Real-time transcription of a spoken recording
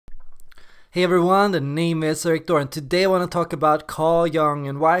Hey everyone, the name is Victor, and today I want to talk about Carl Jung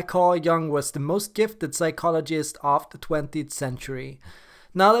and why Carl Jung was the most gifted psychologist of the 20th century.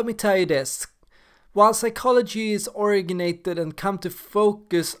 Now let me tell you this. While psychology is originated and come to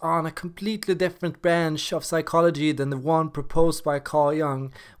focus on a completely different branch of psychology than the one proposed by Carl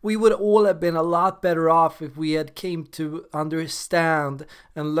Jung, we would all have been a lot better off if we had came to understand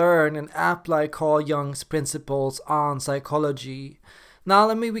and learn and apply Carl Jung's principles on psychology. Now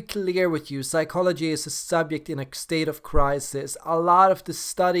let me be clear with you, psychology is a subject in a state of crisis. A lot of the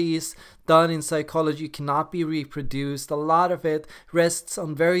studies done in psychology cannot be reproduced. A lot of it rests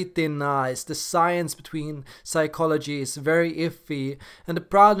on very thin ice. The science between psychology is very iffy, and the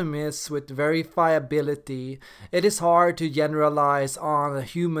problem is with verifiability. It is hard to generalize on a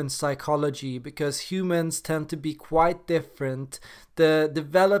human psychology because humans tend to be quite different. The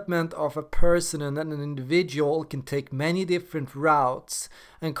development of a person and an individual can take many different routes,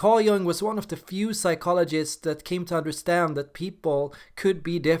 and Carl Jung was one of the few psychologists that came to understand that people could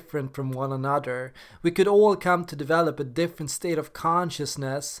be different from one another. We could all come to develop a different state of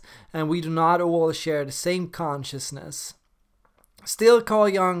consciousness, and we do not all share the same consciousness. Still, Carl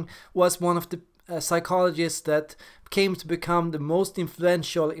Jung was one of the psychologists that came to become the most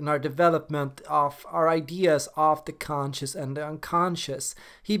influential in our development of our ideas of the conscious and the unconscious.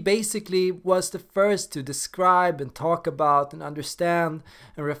 He basically was the first to describe and talk about and understand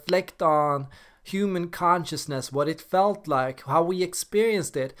and reflect on human consciousness, what it felt like, how we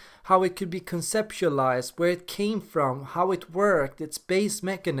experienced it, how it could be conceptualized, where it came from, how it worked, its base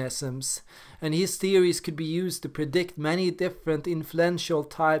mechanisms. And his theories could be used to predict many different influential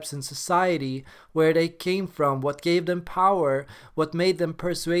types in society, where they came from, what gave them power, what made them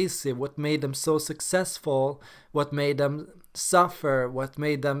persuasive, what made them so successful, what made them suffer, what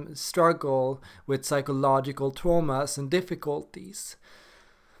made them struggle with psychological traumas and difficulties.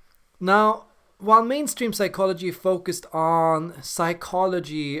 Now, while mainstream psychology focused on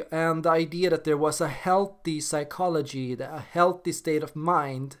psychology and the idea that there was a healthy psychology, a healthy state of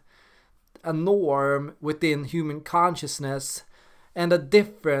mind, a norm within human consciousness, and a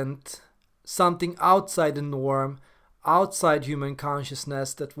different, something outside the norm, outside human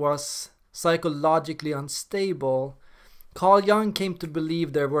consciousness that was psychologically unstable, Carl Jung came to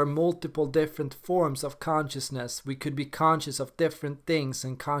believe there were multiple different forms of consciousness. We could be conscious of different things,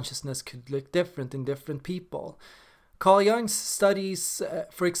 and consciousness could look different in different people. Carl Jung's studies,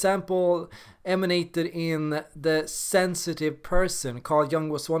 for example, emanated in the sensitive person. Carl Jung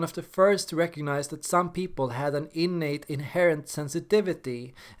was one of the first to recognize that some people had an innate, inherent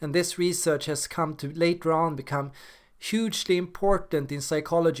sensitivity, and this research has come to later on become hugely important in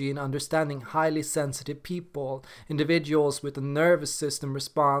psychology in understanding highly sensitive people, individuals with a nervous system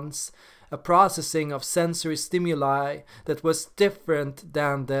response, a processing of sensory stimuli that was different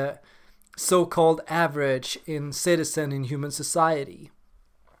than the so-called average citizen in human society.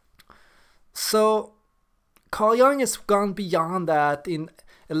 So Carl Jung has gone beyond that in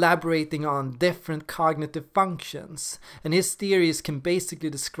elaborating on different cognitive functions, and his theories can basically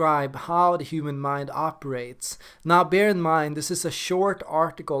describe how the human mind operates. Now bear in mind, this is a short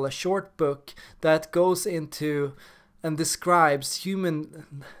article, a short book that goes into and describes human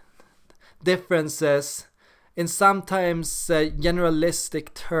differences in sometimes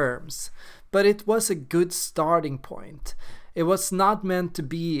generalistic terms, but it was a good starting point. It was not meant to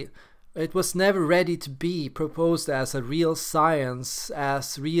be, it was never ready to be proposed as a real science,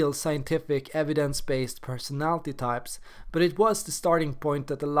 as real scientific evidence-based personality types, but it was the starting point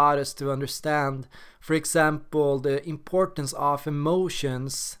that allowed us to understand, for example, the importance of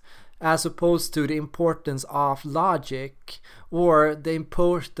emotions as opposed to the importance of logic, or the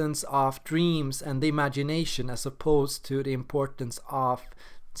importance of dreams and the imagination as opposed to the importance of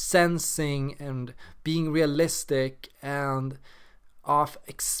sensing and being realistic and of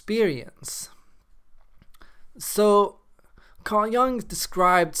experience. So Carl Jung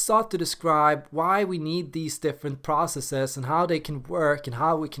sought to describe why we need these different processes and how they can work and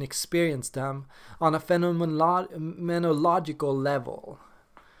how we can experience them on a phenomenological level.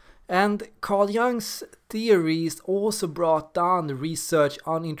 And Carl Jung's theories also brought down the research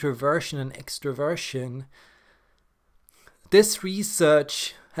on introversion and extroversion. This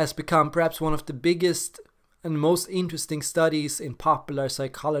research has become perhaps one of the biggest and most interesting studies in popular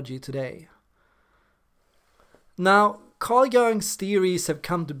psychology today. Now, Carl Jung's theories have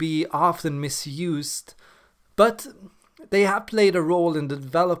come to be often misused, but they have played a role in the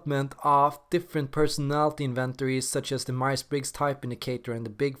development of different personality inventories such as the Myers-Briggs type indicator and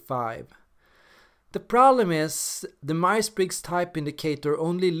the Big Five. The problem is, the Myers-Briggs type indicator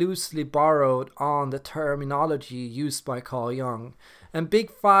only loosely borrowed on the terminology used by Carl Jung, And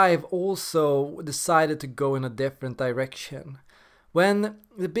Big Five also decided to go in a different direction. When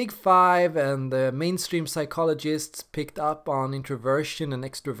the Big Five and the mainstream psychologists picked up on introversion and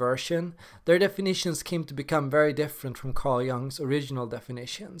extroversion, their definitions came to become very different from Carl Jung's original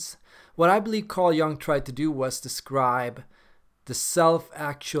definitions. What I believe Carl Jung tried to do was describe the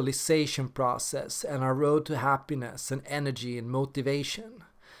self-actualization process and our road to happiness and energy and motivation.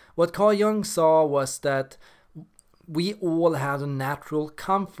 What Carl Jung saw was that we all had a natural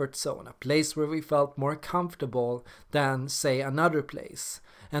comfort zone, a place where we felt more comfortable than, say, another place.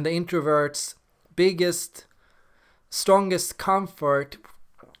 And the introvert's biggest, strongest comfort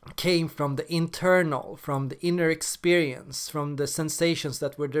came from the internal, from the inner experience, from the sensations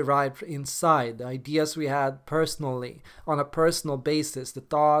that were derived inside, the ideas we had personally, on a personal basis, the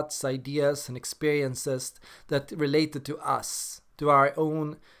thoughts, ideas, and experiences that related to us, to our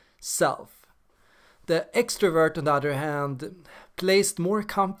own self. The extrovert, on the other hand, placed more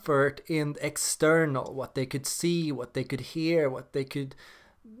comfort in the external, what they could see, what they could hear, what they could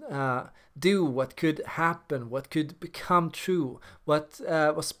do, what could happen, what could become true, what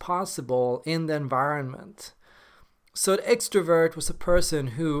was possible in the environment. So the extrovert was a person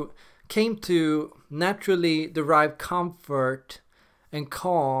who came to naturally derive comfort and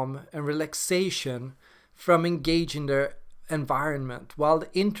calm and relaxation from engaging their environment, while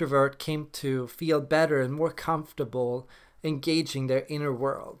the introvert came to feel better and more comfortable engaging their inner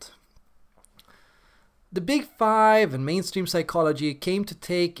world. The Big Five and mainstream psychology came to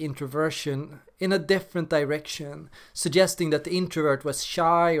take introversion in a different direction, suggesting that the introvert was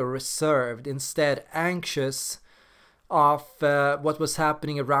shy or reserved, instead anxious of what was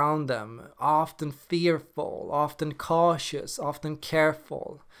happening around them, often fearful, often cautious, often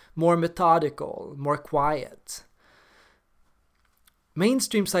careful, more methodical, more quiet.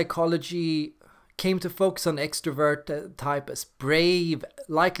 Mainstream psychology came to focus on extrovert type as brave,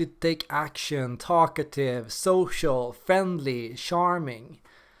 likely to take action, talkative, social, friendly, charming.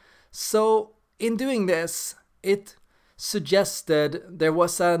 So in doing this, it suggested there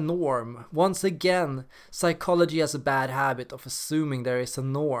was a norm. Once again, psychology has a bad habit of assuming there is a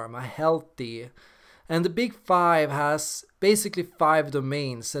norm, a healthy. And the Big Five has basically 5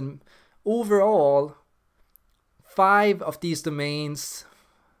 domains, and overall 5 of these domains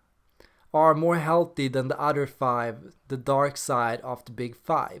are more healthy than the other 5, the dark side of the Big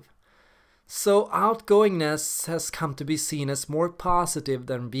Five. So outgoingness has come to be seen as more positive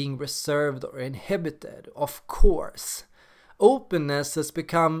than being reserved or inhibited, of course. Openness has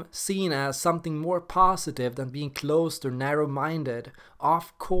become seen as something more positive than being closed or narrow-minded,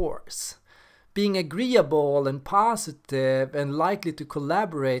 of course. Being agreeable and positive and likely to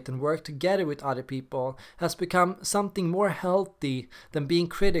collaborate and work together with other people has become something more healthy than being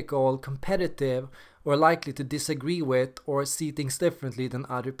critical, competitive, or likely to disagree with or see things differently than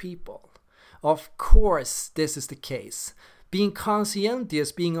other people. Of course, this is the case. Being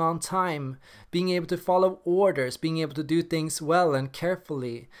conscientious, being on time, being able to follow orders, being able to do things well and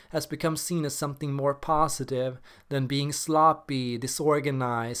carefully has become seen as something more positive than being sloppy,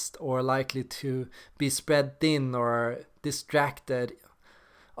 disorganized, or likely to be spread thin or distracted.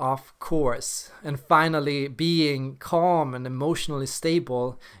 Of course. And finally, being calm and emotionally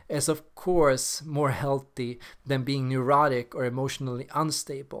stable is of course more healthy than being neurotic or emotionally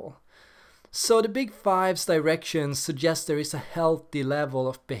unstable. So the Big Five's directions suggest there is a healthy level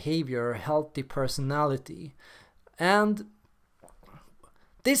of behavior, a healthy personality. And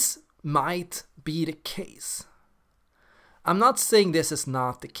this might be the case. I'm not saying this is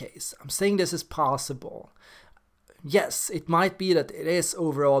not the case. I'm saying this is possible. Yes, it might be that it is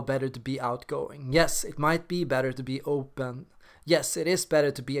overall better to be outgoing. Yes, it might be better to be open. Yes, it is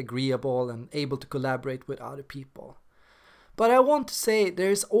better to be agreeable and able to collaborate with other people. But I want to say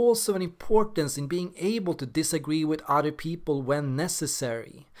there is also an importance in being able to disagree with other people when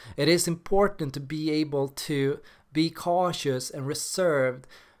necessary. It is important to be able to be cautious and reserved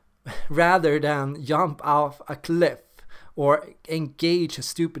rather than jump off a cliff or engage a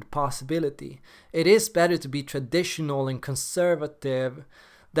stupid possibility. It is better to be traditional and conservative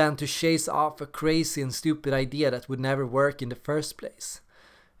than to chase off a crazy and stupid idea that would never work in the first place.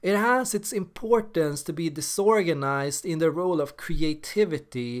 It has its importance to be disorganized in the role of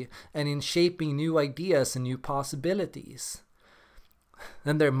creativity and in shaping new ideas and new possibilities.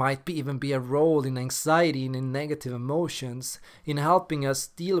 Then there might even be a role in anxiety and in negative emotions, in helping us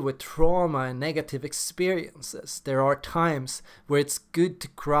deal with trauma and negative experiences. There are times where it's good to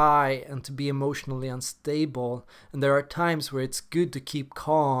cry and to be emotionally unstable, and there are times where it's good to keep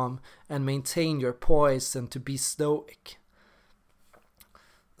calm and maintain your poise and to be stoic.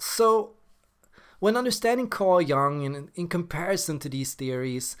 So, When understanding Carl Jung in comparison to these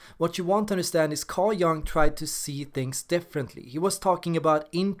theories, what you want to understand is Carl Jung tried to see things differently. He was talking about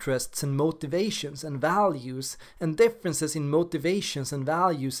interests and motivations and values and differences in motivations and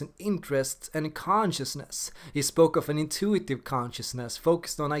values and interests and consciousness. He spoke of an intuitive consciousness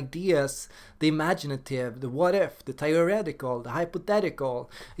focused on ideas, the imaginative, the what if, the theoretical, the hypothetical.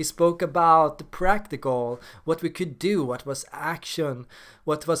 He spoke about the practical, what we could do, what was action,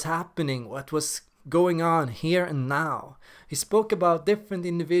 what was happening, what was going on here and now. He spoke about different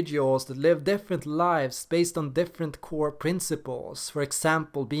individuals that live different lives based on different core principles. For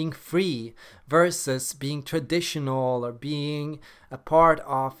example, being free versus being traditional or being a part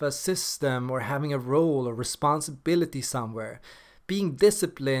of a system or having a role or responsibility somewhere. Being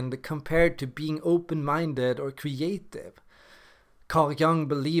disciplined compared to being open-minded or creative. Carl Jung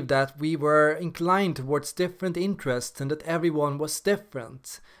believed that we were inclined towards different interests and that everyone was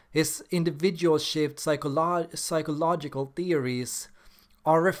different. His individual shift psychological theories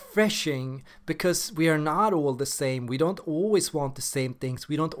are refreshing because we are not all the same. We don't always want the same things.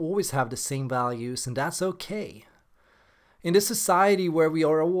 We don't always have the same values, and that's okay. In this society where we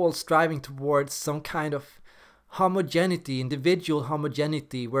are all striving towards some kind of homogeneity, individual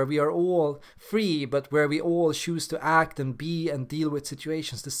homogeneity, where we are all free, but where we all choose to act and be and deal with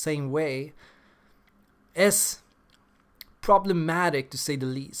situations the same way, is problematic to say the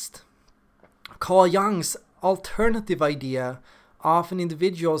least. Carl Jung's alternative idea of an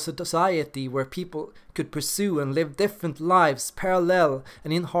individual society where people could pursue and live different lives parallel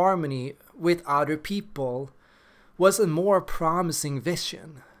and in harmony with other people was a more promising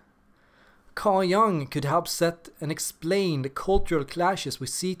vision. Carl Jung could help set and explain the cultural clashes we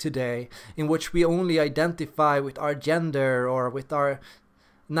see today, in which we only identify with our gender or with our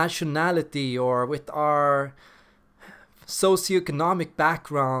nationality or with our socioeconomic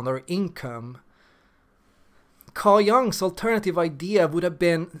background or income. Carl Jung's alternative idea would have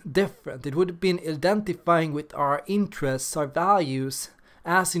been different. It would have been identifying with our interests, our values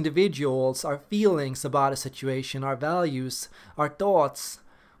as individuals, our feelings about a situation, our values, our thoughts,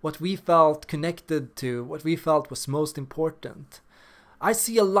 what we felt connected to, what we felt was most important. I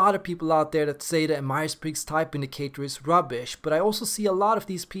see a lot of people out there that say the Myers-Briggs type indicator is rubbish, but I also see a lot of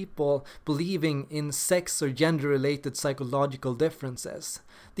these people believing in sex or gender-related psychological differences.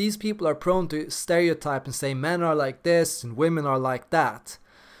 These people are prone to stereotype and say men are like this and women are like that.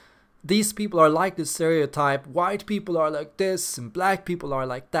 These people are like to stereotype white people are like this and black people are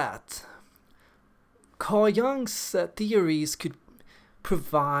like that. Carl Jung's theories could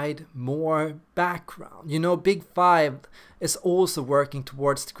provide more background. You know, Big Five is also working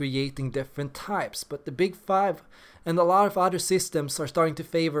towards creating different types, but the Big Five and a lot of other systems are starting to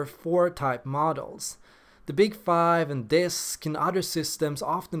favor 4-type models. The Big Five and DISC and other systems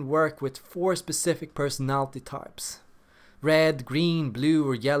often work with 4 specific personality types. Red, green, blue,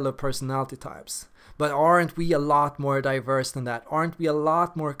 or yellow personality types. But aren't we a lot more diverse than that? Aren't we a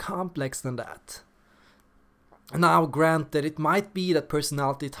lot more complex than that? Now, granted, it might be that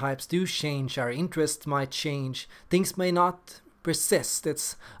personality types do change, our interests might change, things may not persist.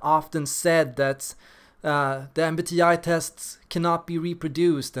 It's often said that the MBTI tests cannot be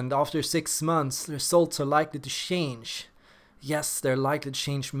reproduced, and after 6 months, the results are likely to change. Yes, they're likely to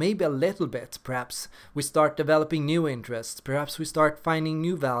change maybe a little bit. Perhaps we start developing new interests. Perhaps we start finding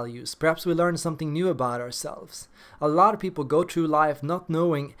new values. Perhaps we learn something new about ourselves. A lot of people go through life not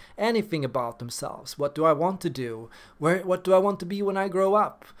knowing anything about themselves. What do I want to do? What do I want to be when I grow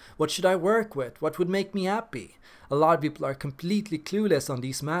up? What should I work with? What would make me happy? A lot of people are completely clueless on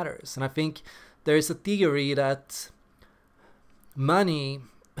these matters. And I think there is a theory that money,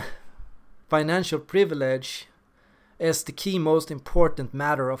 financial privilege, is the key most important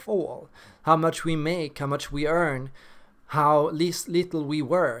matter of all. How much we make, how much we earn, how little we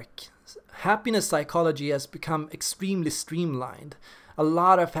work. Happiness psychology has become extremely streamlined. A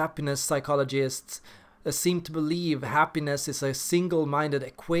lot of happiness psychologists seem to believe happiness is a single-minded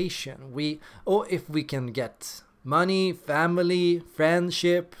equation. If we can get money, family,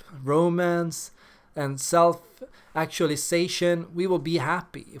 friendship, romance, and self-actualization, we will be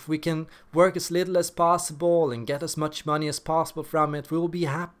happy. If we can work as little as possible and get as much money as possible from it, we will be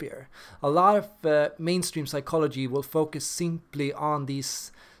happier. A lot of mainstream psychology will focus simply on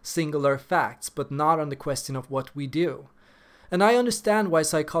these singular facts, but not on the question of what we do. And I understand why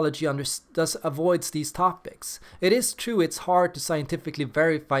psychology avoids these topics. It is true it's hard to scientifically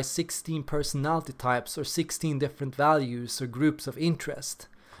verify 16 personality types or 16 different values or groups of interest.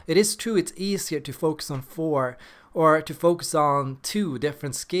 It is true it's easier to focus on 4 or to focus on 2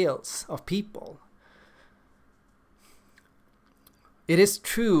 different scales of people. It is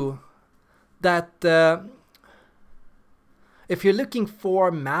true that if you're looking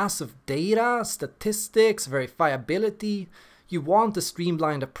for massive data, statistics, verifiability, you want a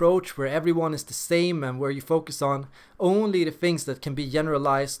streamlined approach where everyone is the same and where you focus on only the things that can be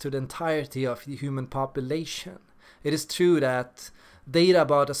generalized to the entirety of the human population. It is true that data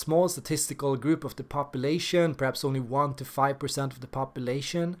about a small statistical group of the population, perhaps only 1 to 5% of the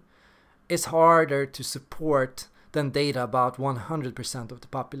population, is harder to support than data about 100% of the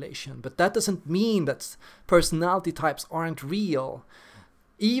population. But that doesn't mean that personality types aren't real.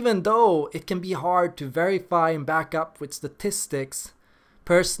 Even though it can be hard to verify and back up with statistics,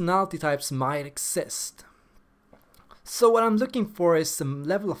 personality types might exist. So what I'm looking for is some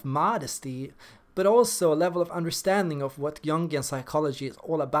level of modesty, but also a level of understanding of what Jungian psychology is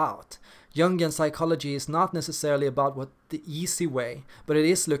all about. Jungian psychology is not necessarily about what the easy way, but it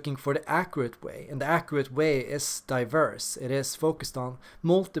is looking for the accurate way, and the accurate way is diverse. It is focused on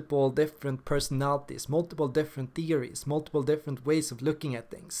multiple different personalities, multiple different theories, multiple different ways of looking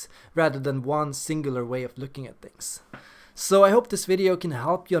at things, rather than one singular way of looking at things. So I hope this video can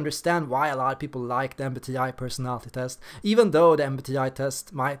help you understand why a lot of people like the MBTI personality test, even though the MBTI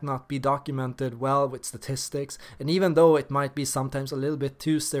test might not be documented well with statistics, and even though it might be sometimes a little bit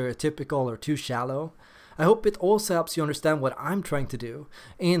too stereotypical or too shallow. I hope it also helps you understand what I'm trying to do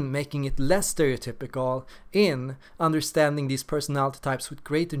in making it less stereotypical, in understanding these personality types with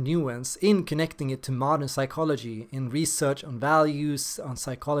greater nuance, in connecting it to modern psychology, in research on values, on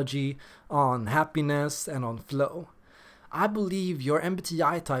psychology, on happiness, and on flow. I believe your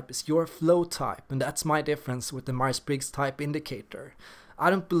MBTI type is your flow type, and that's my difference with the Myers-Briggs type indicator. I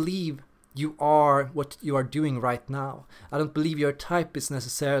don't believe you are what you are doing right now. I don't believe your type is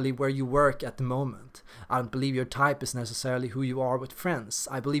necessarily where you work at the moment. I don't believe your type is necessarily who you are with friends.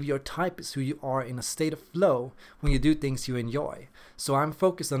 I believe your type is who you are in a state of flow when you do things you enjoy. So I'm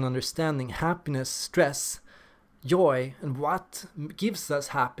focused on understanding happiness, stress, joy, and what gives us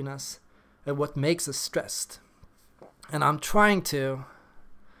happiness and what makes us stressed. And I'm trying to,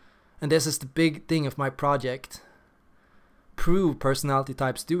 and this is the big thing of my project, prove personality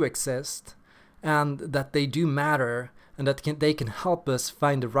types do exist and that they do matter, and that they can help us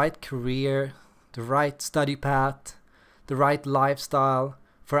find the right career, the right study path, the right lifestyle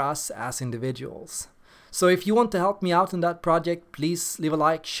for us as individuals. So if you want to help me out in that project, please leave a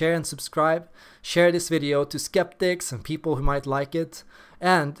like, share and subscribe. Share this video to skeptics and people who might like it.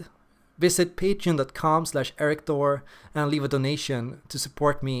 And visit patreon.com/ericthor and leave a donation to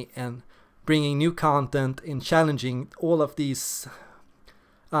support me in bringing new content, in challenging all of these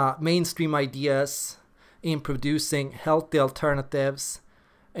mainstream ideas, in producing healthy alternatives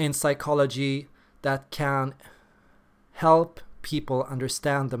in psychology that can help people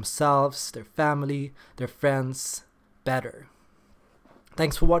understand themselves, their family, their friends better.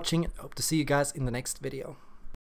 Thanks for watching. I hope to see you guys in the next video.